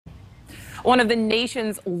One of the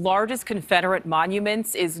nation's largest Confederate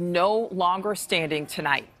monuments is no longer standing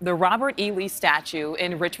tonight. The Robert E. Lee statue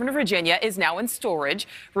in Richmond, Virginia is now in storage,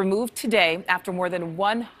 removed today after more than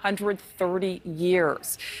 130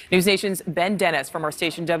 years. NewsNation's Ben Dennis from our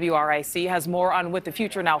station WRIC has more on what the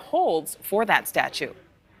future now holds for that statue.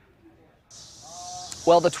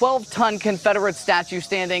 Well, the 12-ton Confederate statue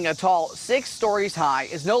standing a tall 6 stories high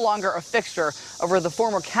is no longer a fixture over the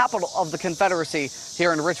former capital of the Confederacy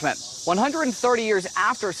here in Richmond. 130 years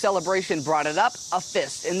after celebration brought it up, a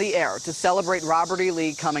fist in the air to celebrate Robert E.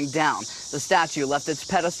 Lee coming down. The statue left its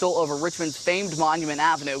pedestal over Richmond's famed Monument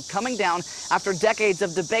Avenue, coming down after decades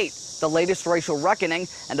of debate, the latest racial reckoning,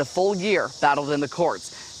 and a full year battled in the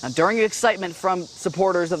courts. Now, during excitement from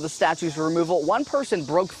supporters of the statue's removal, one person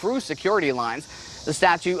broke through security lines. The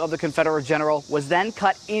statue of the Confederate general was then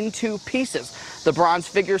cut into pieces. The bronze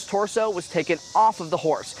figure's torso was taken off of the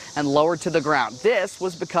horse and lowered to the ground. This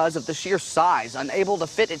was because of the sheer size, unable to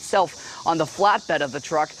fit itself on the flatbed of the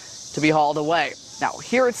truck to be hauled away. Now,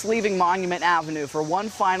 here it's leaving Monument Avenue for one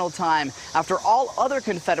final time after all other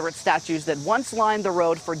Confederate statues that once lined the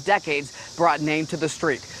road for decades brought name to the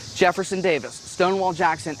street. Jefferson Davis, Stonewall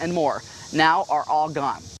Jackson, and more now are all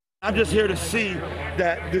gone. I'm just here to see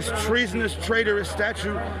that this treasonous, traitorous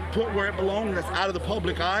statue put where it belongs, that's out of the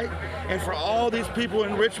public eye. And for all these people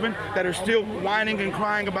in Richmond that are still whining and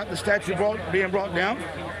crying about the statue being brought down,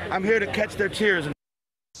 I'm here to catch their tears.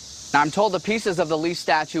 Now, I'm told the pieces of the Lee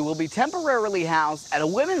statue will be temporarily housed at a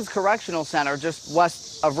women's correctional center just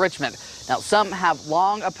west of Richmond. Now, some have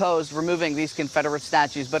long opposed removing these Confederate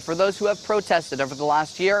statues, but for those who have protested over the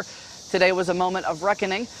last year, today was a moment of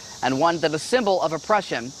reckoning and one that a symbol of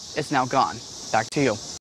oppression is now gone. Back to you.